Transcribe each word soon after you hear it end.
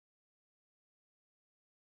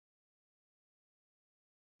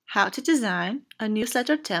How to design a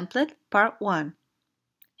newsletter template part 1.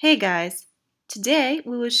 Hey guys! Today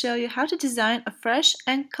we will show you how to design a fresh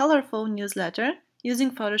and colorful newsletter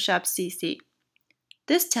using Photoshop CC.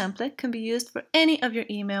 This template can be used for any of your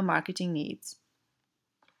email marketing needs.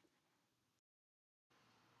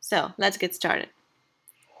 So let's get started.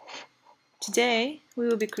 Today we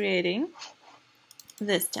will be creating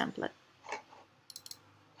this template.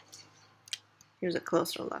 Here's a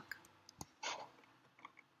closer look.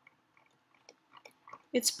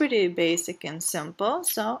 It's pretty basic and simple,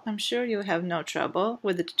 so I'm sure you'll have no trouble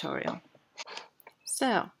with the tutorial.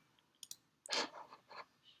 So,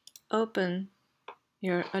 open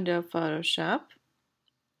your Adobe Photoshop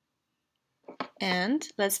and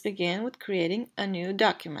let's begin with creating a new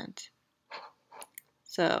document.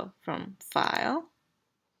 So, from File,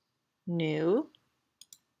 New,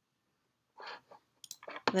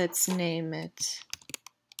 let's name it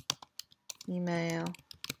Email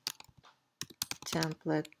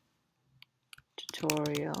Template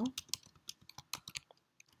Tutorial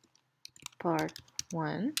Part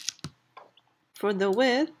 1. For the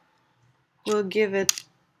width, we'll give it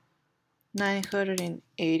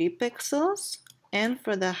 980 pixels, and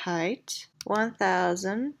for the height,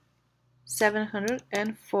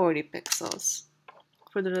 1740 pixels.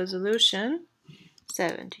 For the resolution,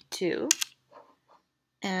 72,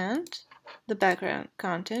 and the background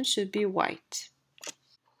content should be white.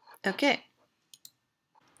 Okay,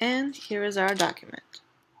 and here is our document.